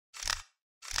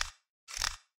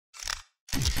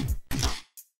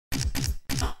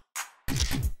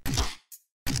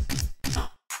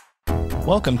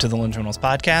Welcome to the Lensrentals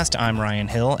Podcast. I'm Ryan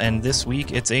Hill, and this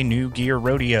week it's a new gear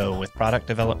rodeo with product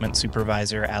development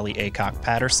supervisor Aycock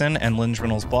Patterson and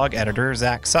Lensrentals blog editor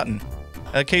Zach Sutton.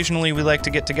 Occasionally we like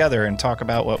to get together and talk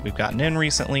about what we've gotten in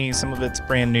recently. Some of it's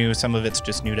brand new, some of it's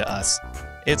just new to us.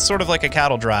 It's sort of like a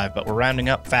cattle drive, but we're rounding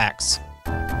up facts.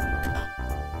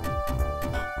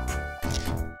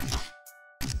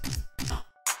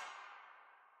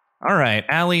 All right,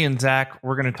 Allie and Zach,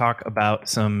 we're going to talk about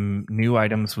some new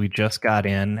items we just got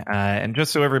in. And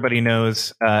just so everybody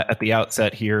knows at the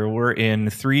outset here, we're in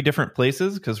 3 different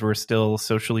places because we're still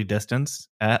socially distanced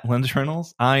at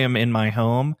Lensrentals. I am in my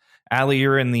home. Allie,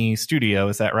 you're in the studio.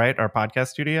 Is that right? Our podcast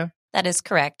studio? That is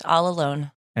correct. All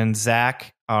alone. And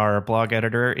Zach, our blog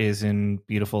editor, is in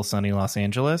beautiful sunny Los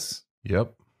Angeles.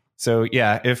 Yep. So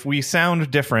yeah, if we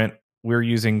sound different, we're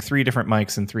using 3 different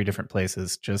mics in 3 different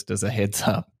places, just as a heads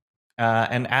up.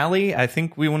 And Allie, I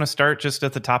think we want to start just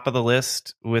at the top of the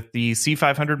list with the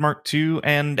C500 Mark II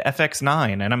and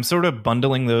FX9. And I'm sort of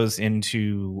bundling those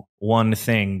into one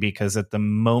thing because at the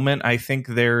moment, I think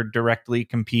they're directly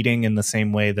competing in the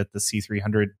same way that the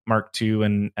C300 Mark II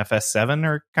and FS7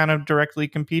 are kind of directly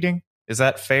competing. Is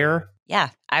that fair? Yeah,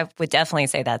 I would definitely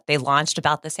say that. They launched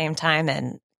about the same time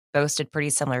and boasted pretty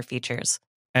similar features.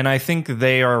 And I think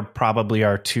they are probably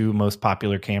our 2 most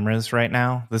popular cameras right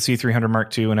now, the C300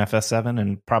 Mark II and FS7,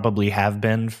 and probably have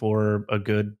been for a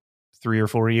good 3 or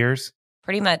 4 years.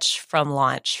 Pretty much from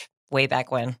launch, way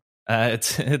back when.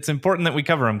 It's important that we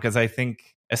cover them because I think,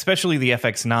 especially the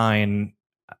FX9,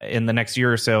 in the next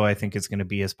year or so, I think it's going to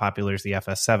be as popular as the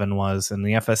FS7 was. And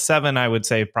the FS7, I would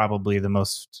say, probably the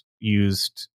most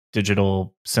used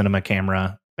digital cinema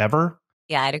camera ever.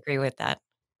 Yeah, I'd agree with that.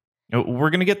 We're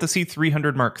going to get the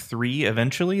C300 Mark III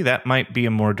eventually. That might be a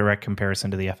more direct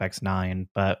comparison to the FX9,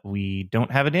 but we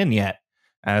don't have it in yet.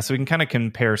 So we can kind of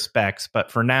compare specs.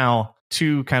 But for now,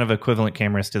 2 kind of equivalent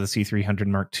cameras to the C300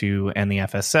 Mark II and the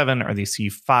FS7 are the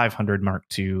C500 Mark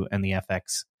II and the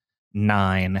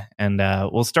FX9.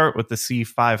 And we'll start with the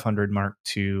C500 Mark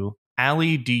II.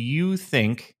 Allie, do you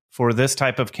think for this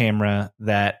type of camera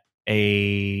that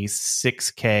a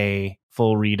 6K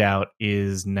full readout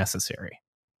is necessary?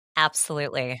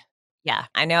 Absolutely. Yeah,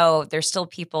 I know there's still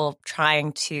people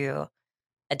trying to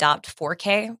adopt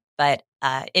 4K, but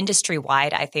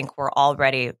industry-wide, I think we're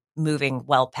already moving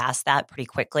well past that pretty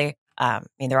quickly. I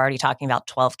mean, they're already talking about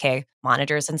 12K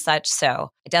monitors and such.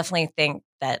 So I definitely think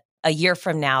that a year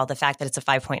from now, the fact that it's a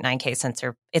 5.9K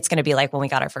sensor, it's going to be like when we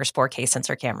got our first 4K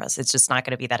sensor cameras. It's just not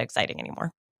going to be that exciting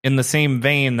anymore. In the same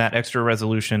vein, that extra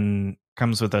resolution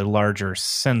comes with a larger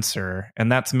sensor,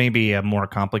 and that's maybe a more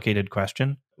complicated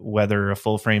question, whether a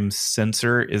full-frame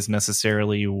sensor is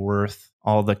necessarily worth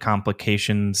all the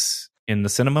complications in the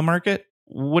cinema market.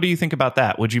 What do you think about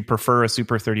that? Would you prefer a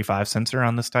Super 35 sensor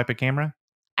on this type of camera?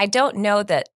 I don't know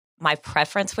that my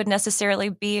preference would necessarily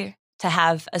be to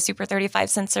have a Super 35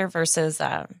 sensor versus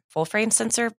a full-frame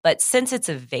sensor. But since it's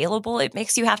available, it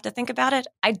makes you have to think about it.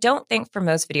 I don't think for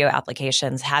most video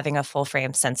applications, having a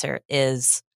full-frame sensor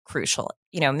is crucial.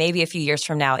 You know, maybe a few years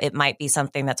from now, it might be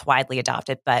something that's widely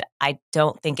adopted, but I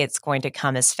don't think it's going to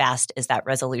come as fast as that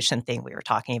resolution thing we were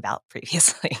talking about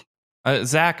previously.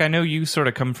 Zach, I know you sort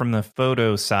of come from the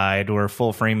photo side where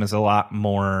full frame is a lot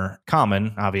more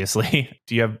common, obviously.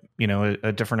 Do you have,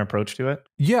 a different approach to it?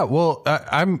 Yeah, well,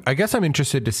 I guess I'm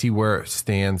interested to see where it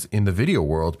stands in the video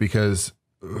world, because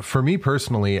for me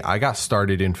personally, I got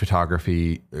started in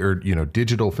photography or,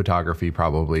 digital photography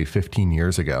probably 15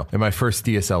 years ago. And my first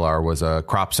DSLR was a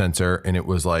crop sensor, and it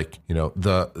was like,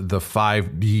 the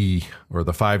 5D or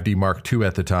the 5D Mark II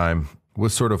at the time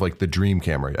was sort of like the dream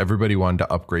camera. Everybody wanted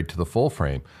to upgrade to the full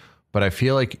frame. But I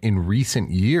feel like in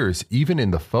recent years, even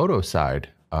in the photo side,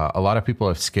 a lot of people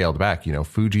have scaled back.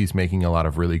 Fuji's making a lot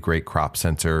of really great crop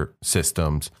sensor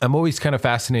systems. I'm always kind of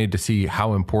fascinated to see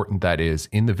how important that is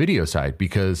in the video side,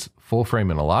 because full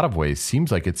frame in a lot of ways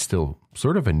seems like it's still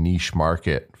sort of a niche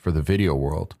market for the video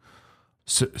world.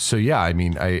 So yeah, I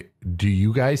mean, do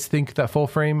you guys think that full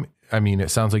frame,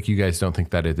 it sounds like you guys don't think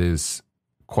that it is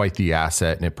quite the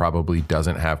asset, and it probably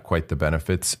doesn't have quite the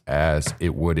benefits as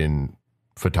it would in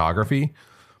photography.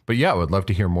 But yeah, I would love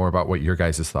to hear more about what your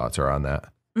guys' thoughts are on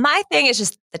that. My thing is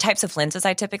just the types of lenses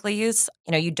I typically use.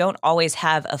 You don't always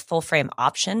have a full frame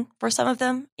option for some of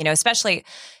them, especially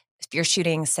if you're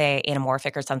shooting, say,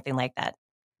 anamorphic or something like that.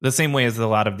 The same way as a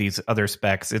lot of these other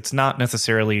specs, it's not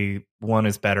necessarily one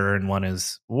is better and one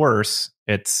is worse.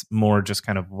 It's more just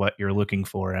kind of what you're looking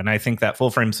for. And I think that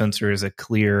full frame sensor is a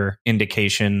clear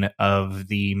indication of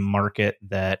the market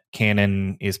that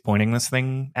Canon is pointing this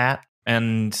thing at.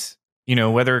 And,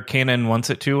 whether Canon wants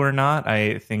it to or not,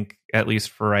 I think at least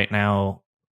for right now,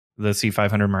 the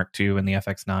C500 Mark II and the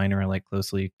FX9 are like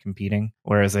closely competing.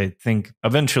 Whereas I think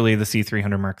eventually the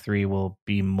C300 Mark III will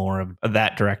be more of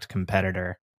that direct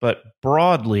competitor. But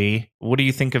broadly, what do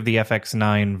you think of the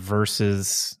FX9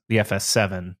 versus the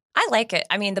FS7? I like it.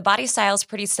 I mean, the body style is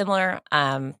pretty similar.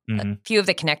 A few of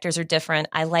the connectors are different.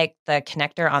 I like the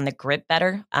connector on the grip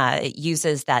better. It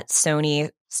uses that Sony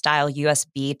style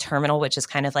USB terminal, which is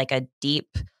kind of like a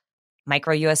deep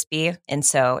micro USB. And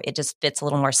so it just fits a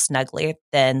little more snugly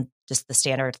than just the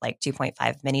standard like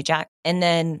 2.5 mini jack. And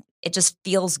then it just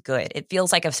feels good. It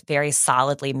feels like a very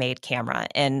solidly made camera.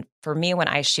 And for me, when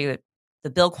I shoot, the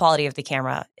build quality of the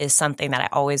camera is something that I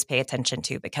always pay attention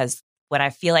to, because when I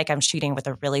feel like I'm shooting with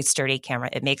a really sturdy camera,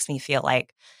 it makes me feel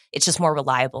like it's just more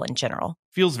reliable in general.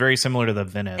 Feels very similar to the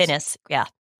Venice. Venice, yeah.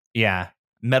 Yeah.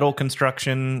 Metal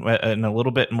construction and a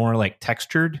little bit more like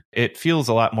textured. It feels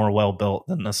a lot more well built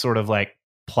than the sort of like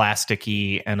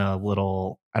plasticky and a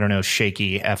little, I don't know,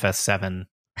 shaky FS7.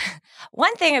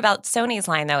 One thing about Sony's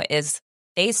line, though, is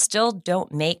they still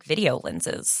don't make video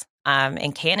lenses.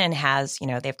 And Canon has,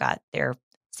 they've got their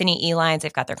Cine E lines,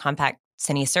 they've got their compact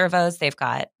Cine servos, they've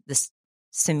got this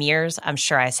Sumirs. I'm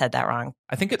sure I said that wrong.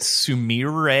 I think it's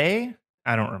Sumire.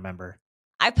 I don't remember.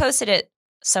 I posted it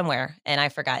somewhere and I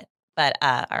forgot, or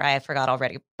I forgot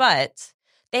already. But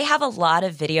they have a lot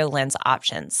of video lens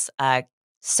options.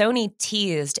 Sony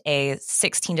teased a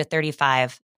 16 to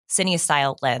 35 Cine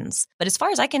style lens, but as far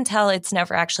as I can tell, it's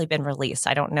never actually been released.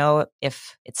 I don't know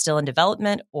if it's still in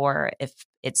development or if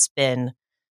it's been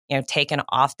taken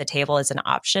off the table as an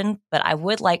option, but I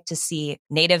would like to see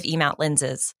native E-mount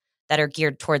lenses that are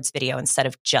geared towards video instead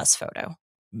of just photo.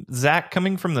 Zach,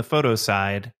 coming from the photo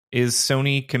side, is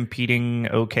Sony competing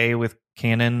okay with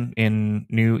Canon in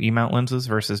new E-mount lenses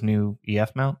versus new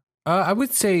EF mount? I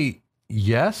would say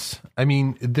yes. I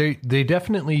mean, they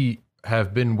definitely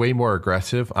have been way more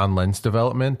aggressive on lens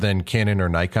development than Canon or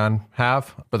Nikon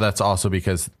have, but that's also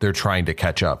because they're trying to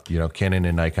catch up. Canon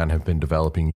and Nikon have been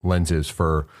developing lenses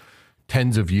for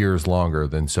tens of years longer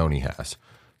than Sony has.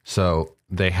 So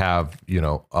they have,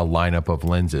 a lineup of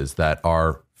lenses that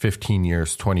are 15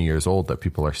 years, 20 years old that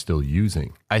people are still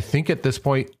using. I think at this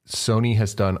point, Sony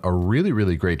has done a really,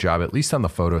 really great job, at least on the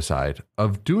photo side,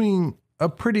 of doing a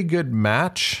pretty good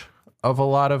match of a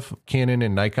lot of Canon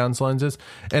and Nikon's lenses.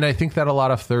 And I think that a lot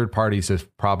of third parties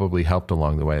have probably helped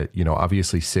along the way.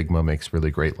 Obviously Sigma makes really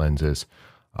great lenses,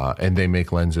 and they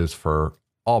make lenses for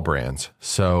all brands.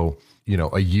 So,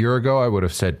 a year ago, I would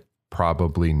have said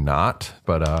probably not.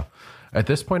 But at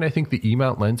this point, I think the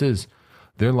E-mount lenses,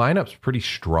 their lineup's pretty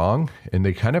strong, and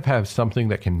they kind of have something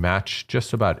that can match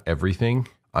just about everything,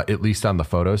 at least on the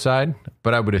photo side.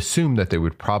 But I would assume that they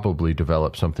would probably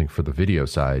develop something for the video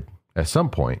side at some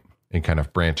point and kind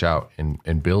of branch out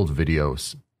and build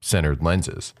video-centered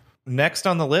lenses. Next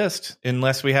on the list,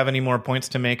 unless we have any more points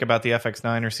to make about the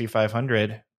FX9 or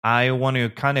C500, I want to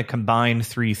kind of combine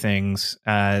three things.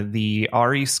 The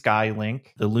Arri Sky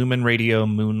Link, the Lumen Radio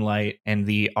Moonlight, and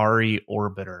the Arri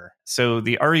Orbiter. So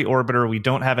the Arri Orbiter we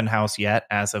don't have in-house yet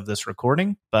as of this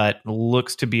recording, but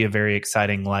looks to be a very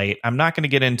exciting light. I'm not going to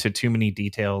get into too many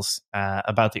details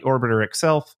about the Orbiter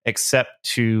itself, except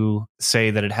to say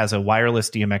that it has a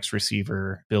wireless DMX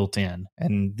receiver built in.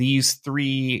 And these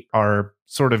three are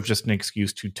sort of just an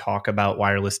excuse to talk about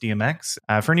wireless DMX.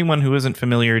 For anyone who isn't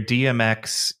familiar,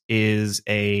 DMX is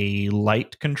a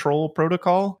light control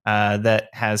protocol that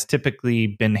has typically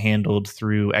been handled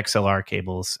through XLR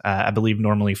cables. I believe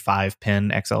normally 5-pin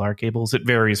XLR cables. It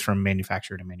varies from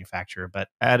manufacturer to manufacturer, but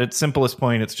at its simplest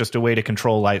point, it's just a way to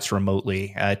control lights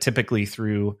remotely, typically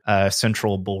through a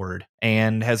central board,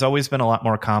 and has always been a lot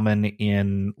more common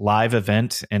in live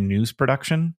event and news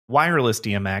production. Wireless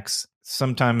DMX,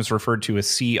 sometimes referred to as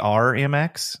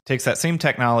CRMX, takes that same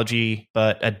technology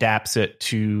but adapts it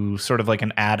to sort of like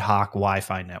an ad hoc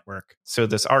Wi-Fi network. So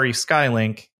this Arri Sky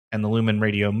Link and the Lumen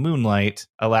Radio Moonlight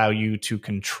allow you to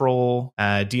control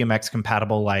DMX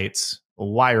compatible lights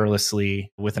wirelessly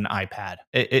with an iPad.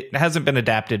 It hasn't been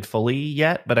adapted fully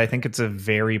yet, but I think it's a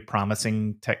very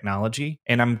promising technology.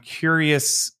 And I'm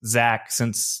curious, Zach,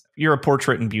 since you're a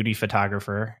portrait and beauty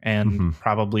photographer and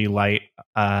probably light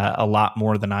a lot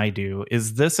more than I do,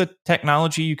 is this a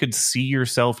technology you could see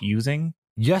yourself using?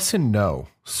 Yes and no.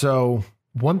 So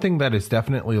one thing that has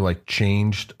definitely like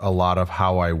changed a lot of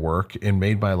how I work and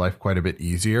made my life quite a bit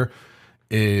easier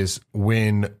is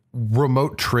when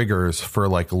remote triggers for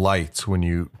like lights, when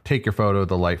you take your photo,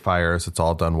 the light fires, it's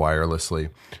all done wirelessly.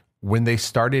 When they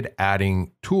started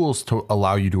adding tools to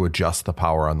allow you to adjust the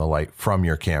power on the light from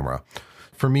your camera.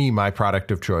 For me, my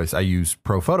product of choice, I use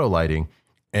Pro Photo Lighting,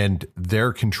 and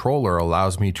their controller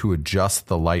allows me to adjust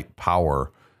the light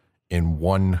power in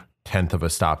one tenth of a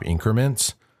stop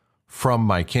increments from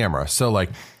my camera. So like,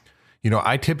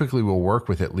 I typically will work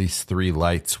with at least 3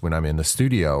 lights when I'm in the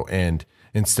studio. And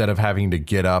instead of having to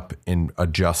get up and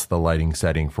adjust the lighting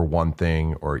setting for one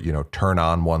thing or, turn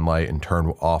on one light and turn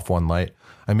off one light,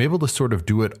 I'm able to sort of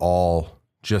do it all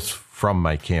just from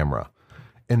my camera.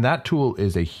 And that tool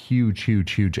is a huge,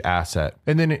 huge, huge asset.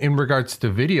 And then in regards to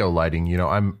video lighting,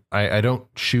 I don't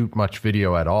shoot much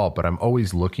video at all, but I'm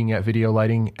always looking at video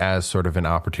lighting as sort of an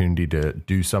opportunity to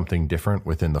do something different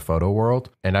within the photo world.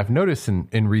 And I've noticed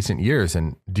in recent years,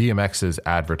 and DMX is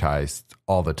advertised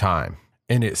all the time.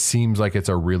 And it seems like it's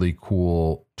a really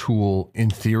cool tool in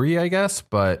theory, I guess.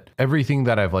 But everything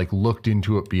that I've like looked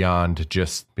into it beyond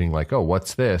just being like, oh,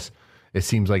 what's this? It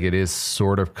seems like it is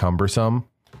sort of cumbersome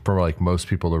for like most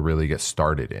people to really get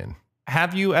started in.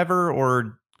 Have you ever,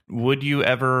 or would you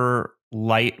ever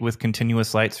light with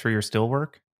continuous lights for your still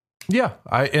work? Yeah,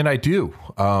 I do.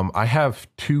 I have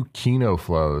 2 Kino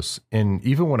flows. And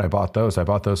even when I bought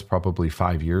those probably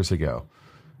 5 years ago.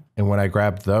 And when I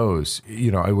grabbed those,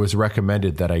 it was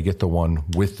recommended that I get the one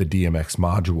with the DMX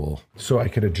module so I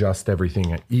could adjust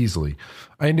everything easily.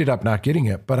 I ended up not getting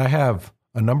it, but I have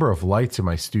a number of lights in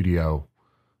my studio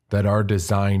that are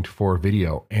designed for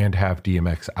video and have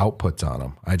DMX outputs on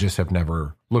them. I just have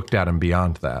never looked at them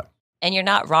beyond that. And you're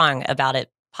not wrong about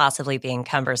it possibly being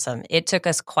cumbersome. It took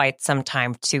us quite some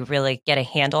time to really get a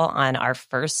handle on our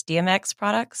first DMX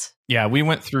products. Yeah, we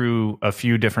went through a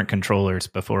few different controllers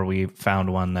before we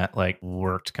found one that like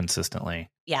worked consistently.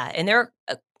 Yeah, and there,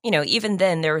 even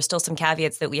then there were still some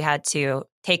caveats that we had to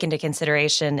take into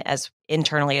consideration as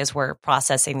internally as we're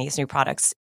processing these new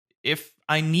products. If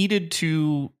I needed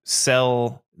to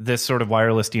sell this sort of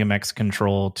wireless DMX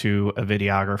control to a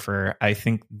videographer, I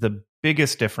think the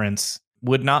biggest difference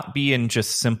would not be in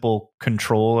just simple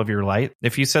control of your light.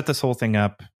 If you set this whole thing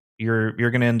up, you're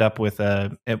going to end up with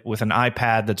an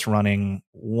iPad that's running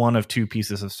one of 2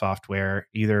 pieces of software,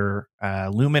 either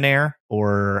Lumen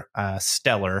or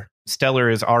Stellar. Stellar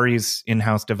is Arri's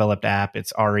in-house developed app.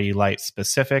 It's Arri light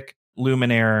specific.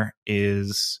 Lumen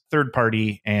is third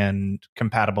party and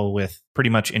compatible with pretty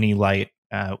much any light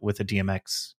with a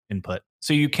DMX input.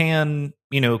 So you can,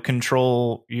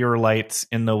 control your lights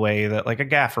in the way that like a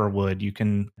gaffer would. You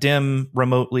can dim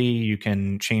remotely, you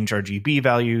can change RGB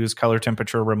values, color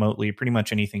temperature remotely, pretty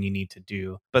much anything you need to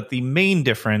do. But the main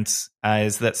difference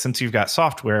is that since you've got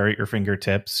software at your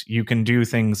fingertips, you can do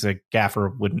things a gaffer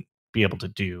wouldn't be able to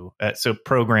do. So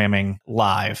programming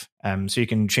live. So you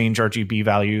can change RGB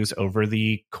values over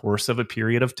the course of a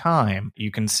period of time.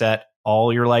 You can set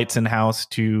all your lights in-house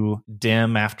to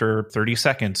dim after 30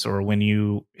 seconds or when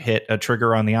you hit a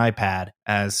trigger on the iPad.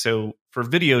 So for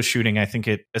video shooting, I think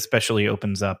it especially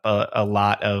opens up a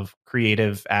lot of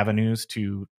creative avenues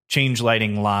to change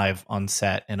lighting live on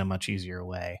set in a much easier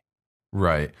way.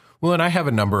 Right. Well, and I have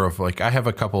I have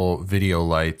a couple video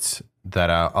lights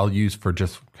that I'll use for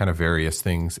just kind of various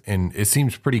things. And it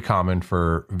seems pretty common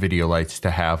for video lights to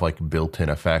have like built-in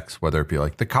effects, whether it be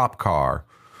like the cop car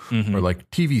or like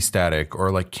TV static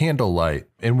or like candle light.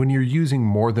 And when you're using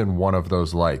more than one of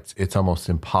those lights, it's almost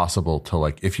impossible to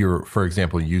like, if you're, for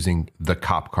example, using the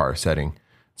cop car setting,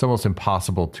 it's almost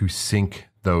impossible to sync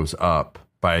those up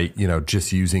by,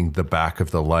 just using the back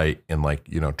of the light and like,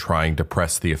 trying to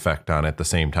press the effect on at the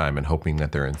same time and hoping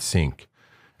that they're in sync.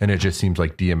 And it just seems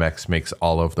like DMX makes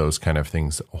all of those kind of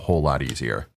things a whole lot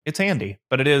easier. It's handy,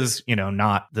 but it is,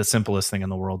 not the simplest thing in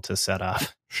the world to set up.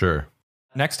 Sure.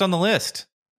 Next on the list,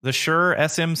 the Shure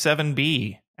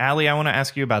SM7B. Allie, I want to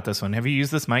ask you about this one. Have you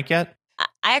used this mic yet?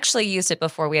 I actually used it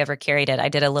before we ever carried it. I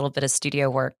did a little bit of studio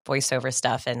work, voiceover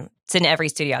stuff, and it's in every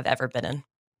studio I've ever been in.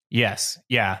 Yes.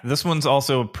 Yeah. This one's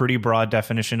also a pretty broad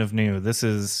definition of new. This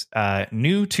is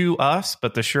new to us,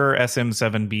 but the Shure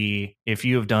SM7B, if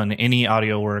you have done any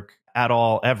audio work at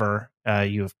all ever,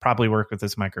 you have probably worked with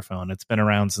this microphone. It's been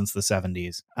around since the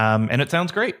 70s. And it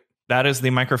sounds great. That is the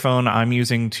microphone I'm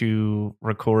using to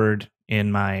record in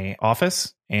my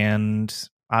office, and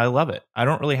I love it. I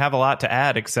don't really have a lot to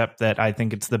add except that I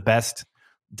think it's the best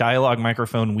dialogue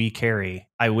microphone we carry.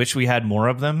 I wish we had more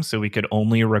of them so we could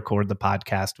only record the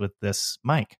podcast with this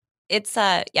mic. It's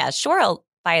Shure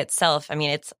by itself. I mean,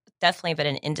 it's definitely been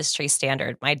an industry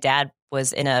standard. My dad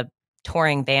was in a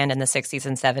touring band in the 60s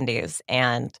and 70s,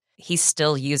 and he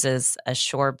still uses a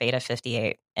Shure Beta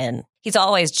 58. And he's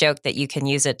always joked that you can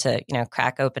use it to,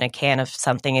 crack open a can of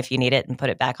something if you need it and put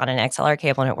it back on an XLR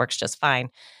cable and it works just fine.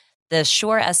 The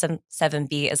Shure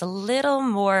SM7B is a little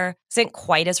more, isn't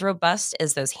quite as robust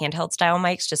as those handheld style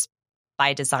mics, just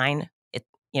by design.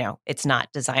 It's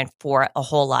not designed for a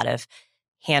whole lot of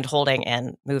hand holding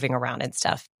and moving around and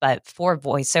stuff. But for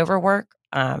voiceover work,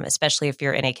 especially if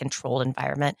you're in a controlled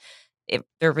environment.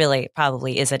 There really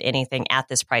probably isn't anything at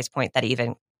this price point that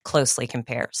even closely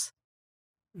compares.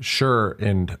 Sure.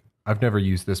 And I've never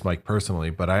used this mic personally,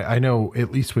 but I know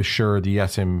at least with Shure, the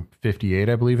SM58,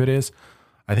 I believe it is.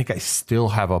 I think I still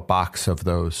have a box of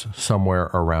those somewhere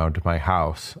around my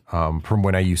house from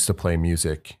when I used to play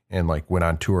music and like went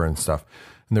on tour and stuff.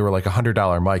 And they were like $100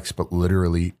 mics, but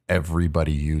literally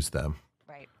everybody used them.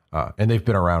 Right. And they've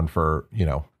been around for,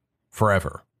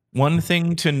 forever. One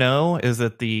thing to know is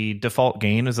that the default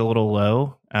gain is a little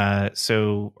low.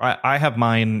 So I have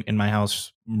mine in my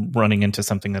house running into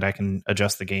something that I can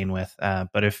adjust the gain with.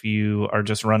 But if you are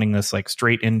just running this like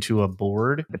straight into a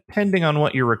board, depending on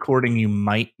what you're recording, you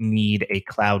might need a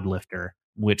cloud lifter,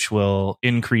 which will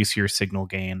increase your signal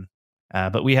gain.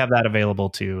 But we have that available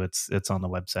too. It's on the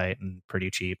website and pretty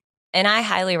cheap. And I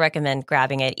highly recommend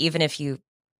grabbing it, even if you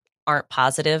aren't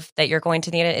positive that you're going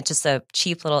to need it. It's just a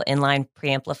cheap little inline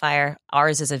preamplifier.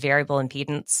 Ours is a variable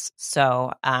impedance.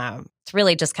 So it's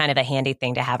really just kind of a handy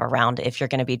thing to have around if you're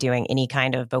going to be doing any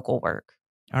kind of vocal work.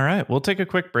 All right. We'll take a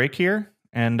quick break here.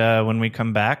 And when we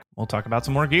come back, we'll talk about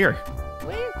some more gear.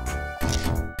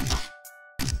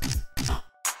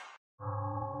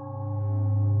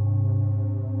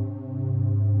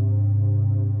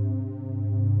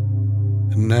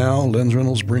 And now, Lens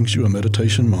Rentals brings you a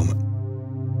meditation moment.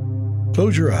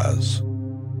 Close your eyes,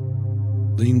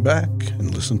 lean back,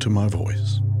 and listen to my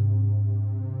voice.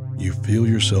 You feel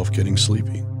yourself getting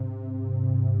sleepy,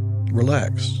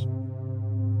 relaxed,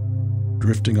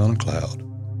 drifting on a cloud.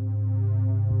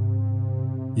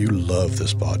 You love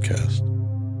this podcast.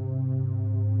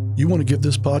 You want to give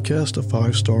this podcast a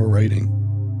 5-star rating.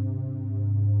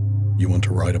 You want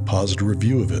to write a positive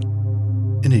review of it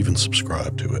and even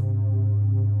subscribe to it.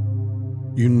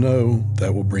 You know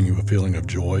that will bring you a feeling of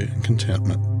joy and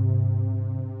contentment.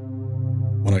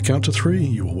 When I count to 3,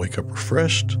 you will wake up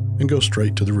refreshed and go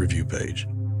straight to the review page.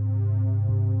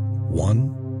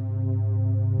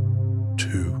 1,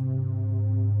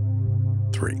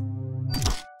 2, 3.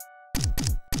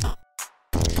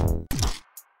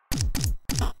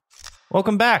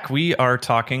 Welcome back. We are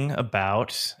talking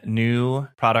about new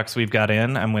products we've got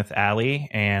in. I'm with Allie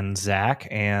and Zach.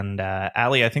 And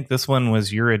Allie, I think this one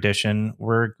was your edition.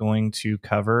 We're going to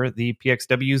cover the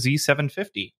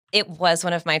PXW-Z750. It was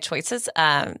one of my choices.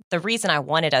 The reason I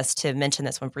wanted us to mention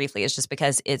this one briefly is just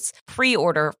because it's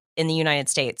pre-order in the United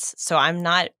States. So I'm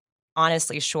not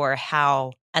honestly sure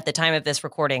how, at the time of this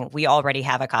recording, we already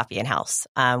have a copy in-house.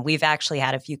 We've actually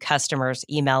had a few customers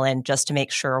email in just to make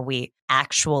sure we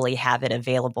actually have it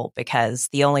available, because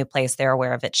the only place they're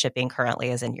aware of it shipping currently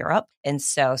is in Europe. And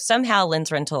so somehow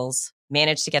Lens Rentals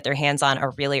managed to get their hands on a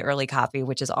really early copy,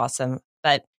 which is awesome.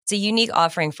 But it's a unique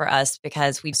offering for us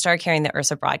because we started carrying the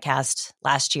Ursa broadcast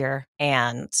last year,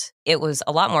 and it was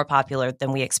a lot more popular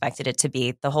than we expected it to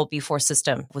be. The whole B4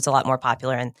 system was a lot more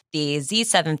popular, and the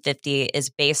Z750 is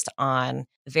based on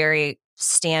a very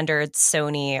standard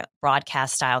Sony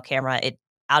broadcast style camera.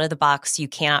 Out of the box, you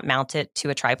cannot mount it to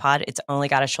a tripod. It's only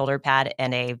got a shoulder pad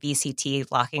and a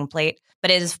VCT locking plate, but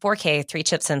it is 4K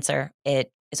 3-chip sensor.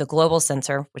 It is a global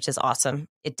sensor, which is awesome.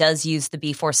 It does use the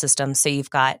B4 system, so you've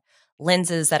got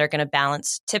lenses that are going to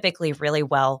balance typically really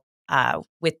well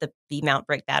with the V-mount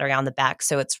brick battery on the back.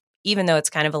 So it's, even though it's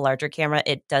kind of a larger camera,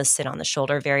 it does sit on the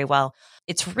shoulder very well.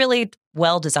 It's really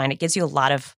well designed. It gives you a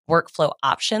lot of workflow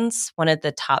options. One of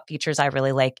the top features I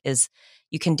really like is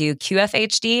you can do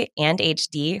QFHD and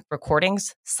HD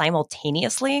recordings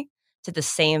simultaneously to the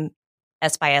same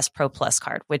S/S Pro Plus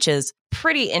card, which is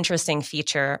pretty interesting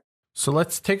feature. So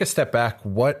let's take a step back.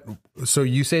 So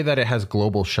you say that it has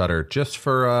global shutter. Just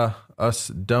for us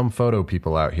dumb photo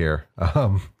people out here,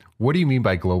 what do you mean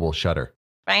by global shutter?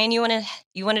 Ryan, you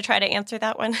want to try to answer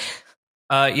that one?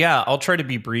 Yeah, I'll try to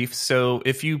be brief. So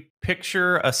if you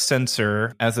picture a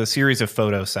sensor as a series of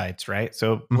photo sites, right?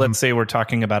 So let's say we're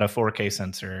talking about a 4K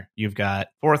sensor. You've got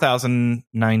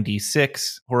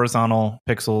 4,096 horizontal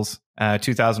pixels,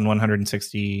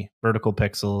 2,160 vertical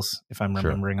pixels, if I'm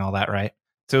remembering all that right.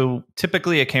 So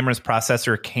typically a camera's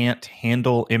processor can't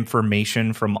handle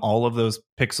information from all of those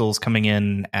pixels coming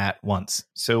in at once.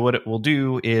 So what it will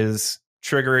do is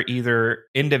trigger either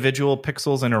individual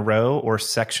pixels in a row or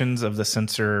sections of the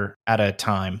sensor at a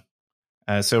time.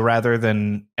 So rather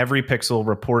than every pixel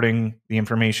reporting the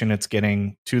information it's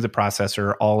getting to the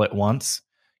processor all at once,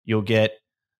 you'll get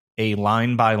a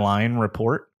line-by-line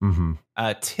report. Mm-hmm.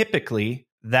 Typically,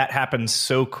 that happens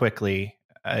so quickly.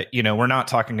 We're not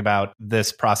talking about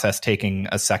this process taking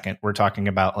a second. We're talking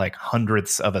about like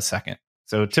hundredths of a second.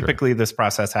 So typically this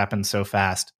process happens so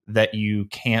fast that you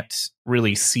can't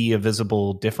really see a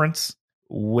visible difference.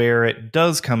 Where it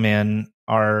does come in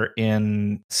are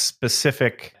in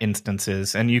specific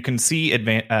instances, and you can see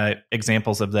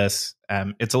examples of this.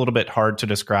 It's a little bit hard to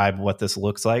describe what this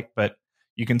looks like, but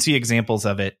you can see examples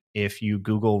of it if you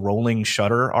Google rolling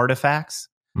shutter artifacts.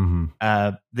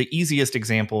 Mm-hmm. The easiest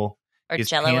example is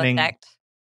Jello panning. effect.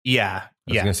 Yeah,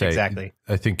 Say, exactly.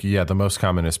 I think, the most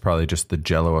common is probably just the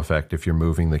Jello effect. If you're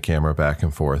moving the camera back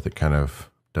and forth, it kind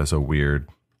of does a weird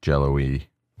Jello-y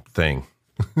thing.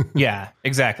 Yeah,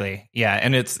 exactly. Yeah,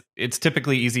 and it's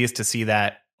typically easiest to see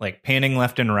that like panning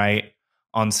left and right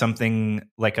on something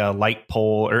like a light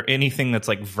pole or anything that's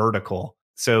like vertical.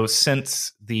 So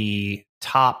since the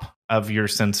top of your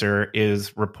sensor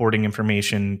is reporting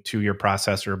information to your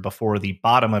processor before the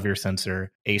bottom of your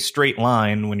sensor, a straight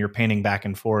line when you're panning back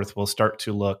and forth will start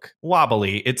to look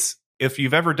wobbly. If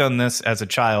you've ever done this as a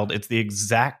child, it's the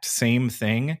exact same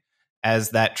thing as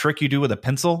that trick you do with a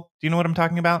pencil. Do you know what I'm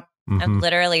talking about? Mm-hmm. I'm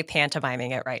literally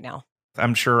pantomiming it right now.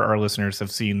 I'm sure our listeners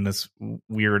have seen this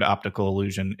weird optical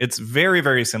illusion. It's very,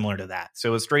 very similar to that.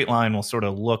 So a straight line will sort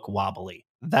of look wobbly.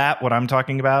 What I'm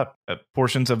talking about,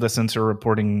 portions of the sensor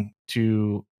reporting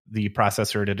to the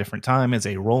processor at a different time, is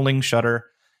a rolling shutter,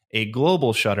 a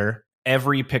global shutter.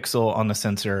 Every pixel on the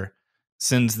sensor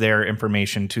sends their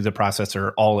information to the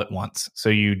processor all at once. So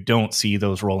you don't see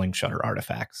those rolling shutter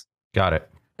artifacts. Got it.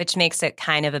 Which makes it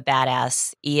kind of a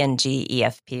badass ENG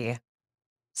EFP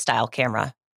style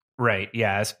camera. Right.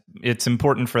 Yeah. It's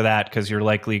important for that because you're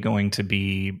likely going to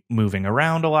be moving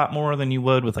around a lot more than you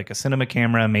would with like a cinema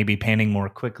camera, maybe panning more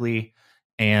quickly.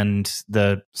 And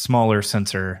the smaller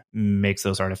sensor makes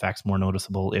those artifacts more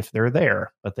noticeable if they're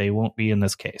there, but they won't be in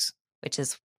this case. Which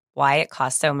is why it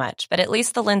costs so much. But at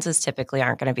least the lenses typically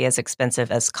aren't going to be as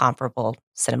expensive as comparable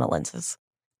cinema lenses.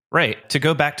 Right. To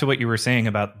go back to what you were saying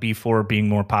about B4 being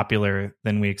more popular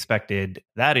than we expected,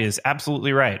 that is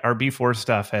absolutely right. Our B4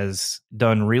 stuff has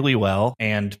done really well.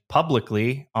 And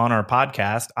publicly on our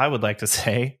podcast, I would like to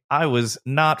say I was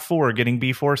not for getting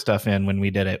B4 stuff in when we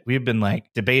did it. We've been like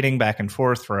debating back and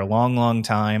forth for a long, long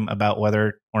time about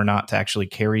whether or not to actually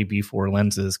carry B4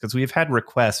 lenses because we've had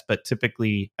requests, but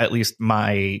typically, at least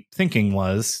my thinking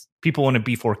was, people wanted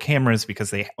B4 cameras because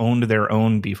they owned their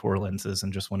own B4 lenses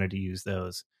and just wanted to use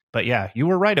those. But yeah, you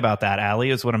were right about that, Allie,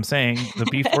 is what I'm saying. The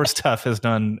B4 stuff has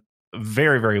done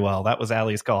very, very well. That was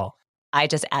Allie's call. I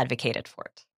just advocated for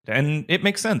it. And it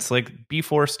makes sense. Like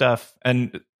B4 stuff,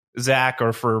 and Zach,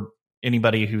 or for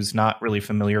anybody who's not really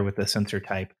familiar with the sensor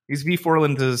type, these B4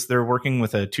 lenses, they're working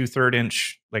with a 2/3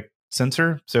 inch like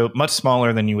sensor. So much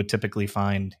smaller than you would typically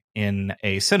find in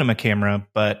a cinema camera,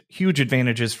 but huge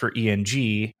advantages for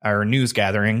ENG or news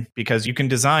gathering because you can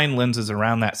design lenses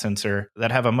around that sensor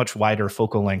that have a much wider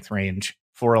focal length range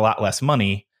for a lot less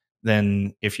money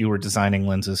than if you were designing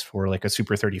lenses for like a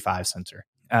Super 35 sensor.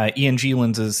 ENG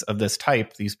lenses of this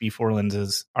type, these B4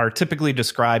 lenses, are typically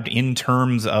described in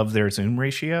terms of their zoom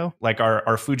ratio. Like our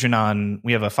Fujinon,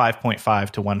 we have a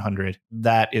 5.5 to 100.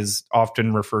 That is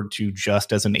often referred to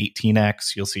just as an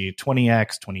 18x. You'll see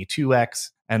 20x, 22x,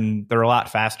 and they're a lot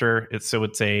faster. It's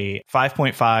a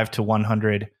 5.5 to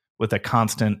 100 with a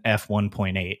constant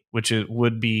f1.8, which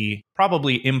would be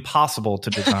probably impossible to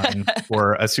design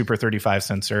for a Super 35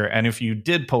 sensor. And if you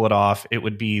did pull it off, it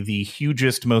would be the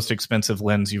hugest, most expensive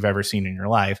lens you've ever seen in your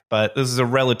life. But this is a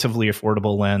relatively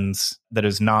affordable lens that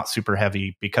is not super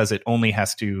heavy because it only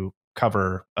has to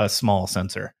cover a small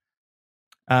sensor.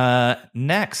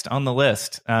 Next on the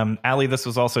list, Allie, this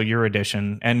was also your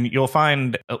addition, and you'll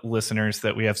find, listeners,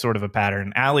 that we have sort of a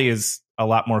pattern. Allie is a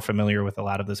lot more familiar with a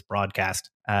lot of this broadcast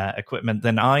equipment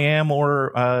than I am,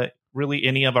 or really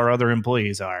any of our other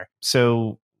employees are.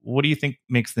 So what do you think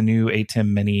makes the new ATEM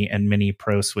Mini and Mini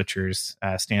Pro switchers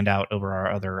stand out over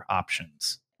our other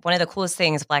options? One of the coolest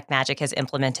things Blackmagic has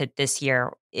implemented this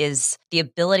year is the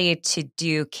ability to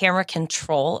do camera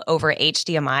control over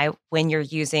HDMI when you're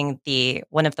using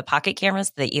one of the pocket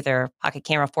cameras, the either Pocket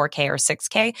Camera 4K or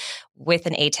 6K, with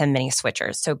an ATEM Mini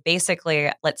switcher. So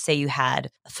basically, let's say you had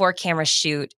a 4-camera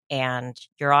shoot and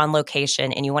you're on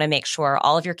location and you want to make sure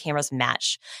all of your cameras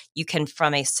match. You can,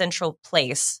 from a central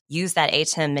place, use that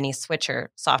ATEM Mini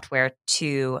switcher software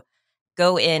to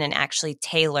go in and actually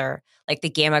tailor like the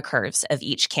gamma curves of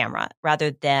each camera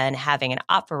rather than having an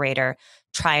operator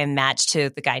try and match to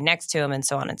the guy next to him and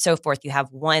so on and so forth. You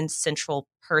have one central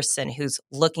person who's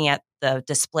looking at the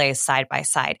display side by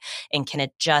side and can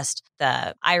adjust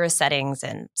the iris settings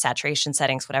and saturation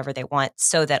settings, whatever they want,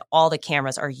 so that all the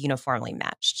cameras are uniformly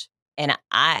matched. And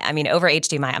I mean, over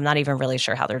HDMI, I'm not even really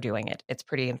sure how they're doing it. It's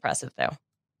pretty impressive though.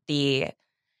 The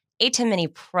ATEM Mini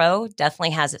Pro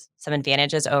definitely has some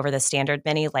advantages over the standard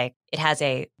Mini. Like it has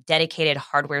a dedicated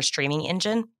hardware streaming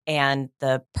engine. And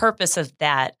the purpose of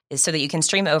that is so that you can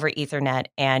stream over Ethernet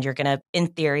and you're going to, in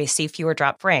theory, see fewer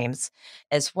drop frames,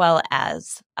 as well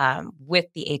as with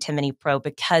the ATEM Mini Pro,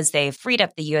 because they've freed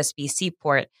up the USB-C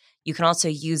port, you can also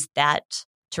use that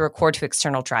to record to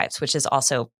external drives, which is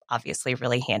also obviously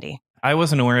really handy. I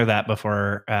wasn't aware of that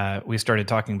before we started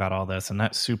talking about all this, and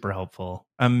that's super helpful.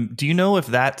 Do you know if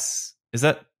is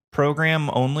that program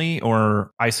only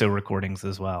or ISO recordings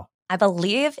as well? I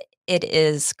believe it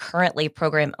is currently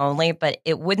program only, but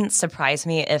it wouldn't surprise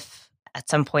me if at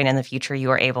some point in the future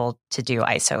you are able to do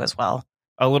ISO as well.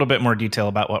 A little bit more detail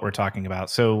about what we're talking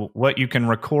about. So what you can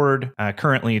record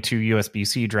currently to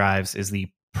USB-C drives is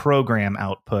the program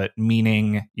output,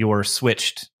 meaning your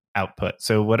switched output.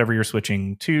 So whatever you're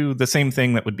switching to, the same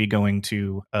thing that would be going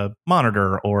to a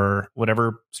monitor or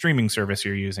whatever streaming service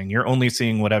you're using. You're only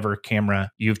seeing whatever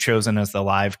camera you've chosen as the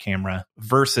live camera,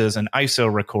 versus an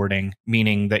ISO recording,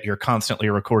 meaning that you're constantly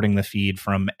recording the feed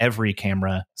from every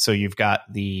camera. So you've got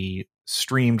the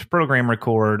streamed program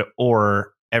record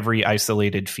or every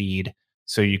isolated feed,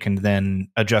 so you can then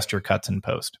adjust your cuts in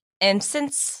post. And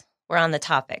since we're on the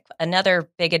topic, another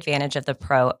big advantage of the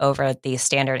Pro over the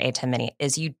standard ATEM Mini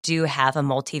is you do have a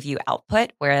multi-view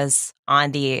output, whereas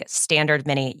on the standard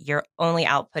Mini, your only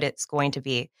output it's going to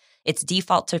be, it's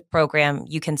default to program.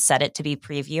 You can set it to be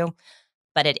preview,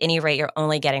 but at any rate, you're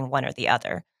only getting one or the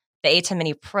other. The ATEM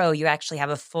Mini Pro, you actually have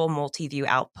a full multi-view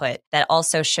output that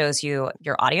also shows you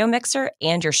your audio mixer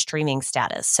and your streaming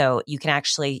status. So you can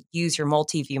actually use your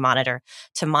multi-view monitor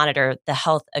to monitor the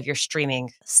health of your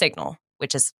streaming signal,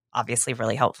 which is obviously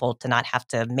really helpful to not have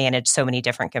to manage so many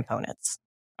different components.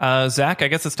 Zach, I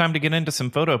guess it's time to get into some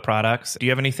photo products. Do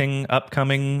you have anything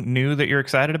upcoming new that you're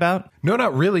excited about? No,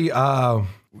 not really. The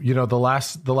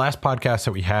last podcast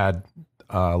that we had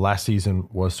last season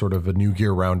was sort of a new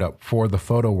gear roundup for the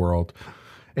photo world,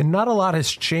 and not a lot has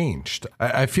changed.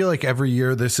 I feel like every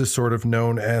year this is sort of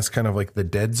known as kind of like the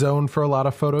dead zone for a lot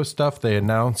of photo stuff. They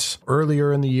announce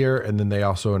earlier in the year, and then they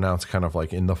also announce kind of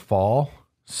like in the fall.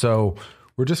 So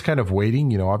we're just kind of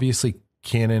waiting. Obviously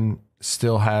Canon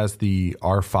still has the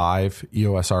R5,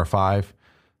 EOS R5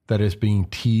 that is being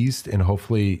teased, and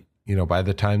hopefully, by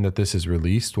the time that this is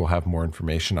released, we'll have more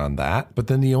information on that. But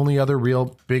then the only other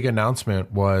real big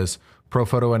announcement was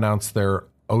Profoto announced their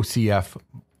OCF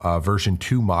version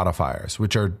 2 modifiers,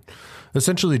 which are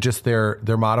essentially just their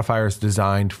modifiers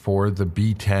designed for the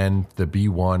B10, the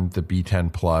B1, the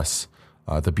B10 Plus,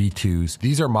 the B2s.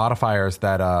 These are modifiers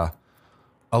that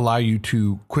allow you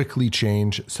to quickly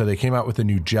change. So they came out with a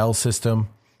new gel system,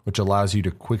 which allows you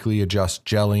to quickly adjust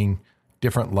gelling,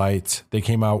 different lights. They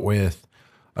came out with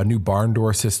a new barn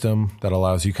door system that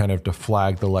allows you kind of to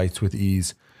flag the lights with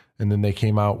ease. And then they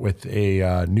came out with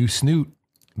a new snoot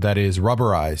that is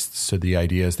rubberized. So the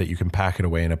idea is that you can pack it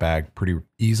away in a bag pretty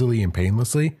easily and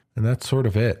painlessly. And that's sort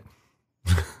of it.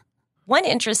 One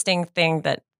interesting thing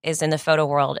that is in the photo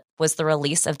world was the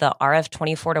release of the RF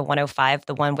 24-105,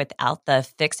 the one without the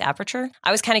fixed aperture. I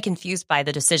was kind of confused by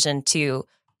the decision to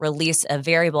release a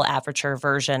variable aperture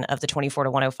version of the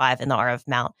 24-105 in the RF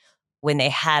mount when they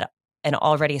had an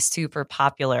already super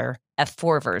popular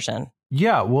f4 version.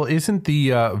 Yeah, well, isn't the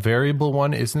variable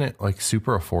one, isn't it like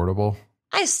super affordable?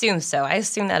 I assume so. I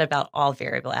assume that about all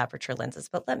variable aperture lenses,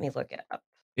 but let me look it up.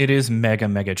 It is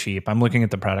mega cheap. I'm looking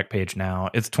at the product page now.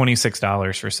 It's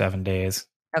 $26 for 7 days.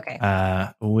 Okay.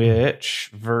 Which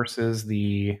versus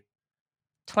the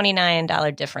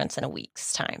 $29 difference in a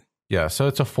week's time. Yeah, so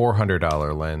it's a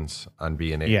 $400 lens on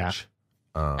B&H. Yeah.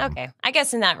 Okay. I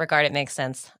guess in that regard, it makes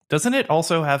sense. Doesn't it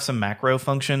also have some macro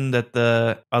function that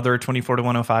the other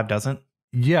 24-105 doesn't?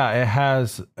 Yeah, it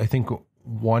has, I think,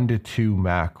 1 to 2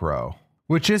 macro,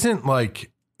 which isn't like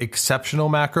exceptional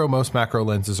macro. Most macro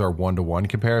lenses are 1-to-1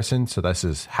 comparison, so this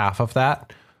is half of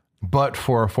that. But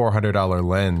for a $400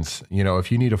 lens,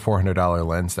 if you need a $400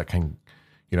 lens that can,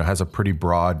 has a pretty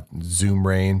broad zoom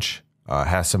range,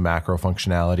 has some macro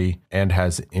functionality, and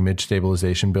has image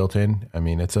stabilization built in, I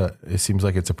mean, it seems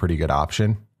like it's a pretty good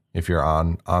option if you're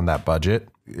on that budget.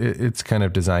 It's kind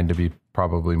of designed to be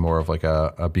probably more of like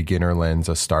a beginner lens,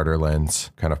 a starter lens,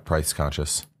 kind of price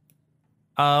conscious.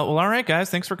 Well, all right,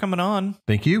 guys. Thanks for coming on.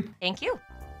 Thank you. Thank you.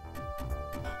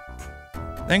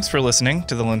 Thanks for listening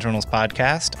to the Lensrentals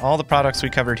Podcast. All the products we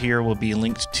covered here will be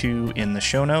linked to in the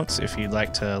show notes if you'd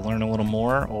like to learn a little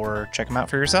more or check them out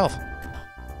for yourself.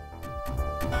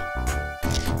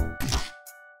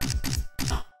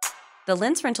 The The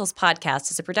Lens Rentals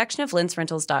Podcast is a production of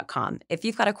Lensrentals.com. If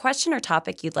you've got a question or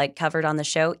topic you'd like covered on the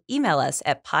show, email us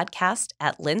at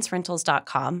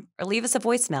podcast@lensrentals.com or leave us a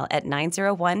voicemail at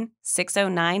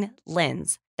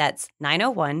 901-609-LENS. That's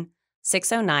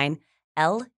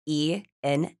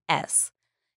 901-609-LENS.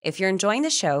 If you're enjoying the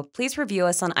show, please review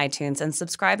us on iTunes and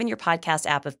subscribe in your podcast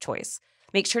app of choice.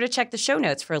 Make sure to check the show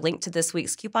notes for a link to this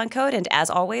week's coupon code. And as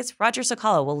always, Roger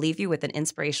Cicala will leave you with an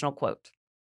inspirational quote.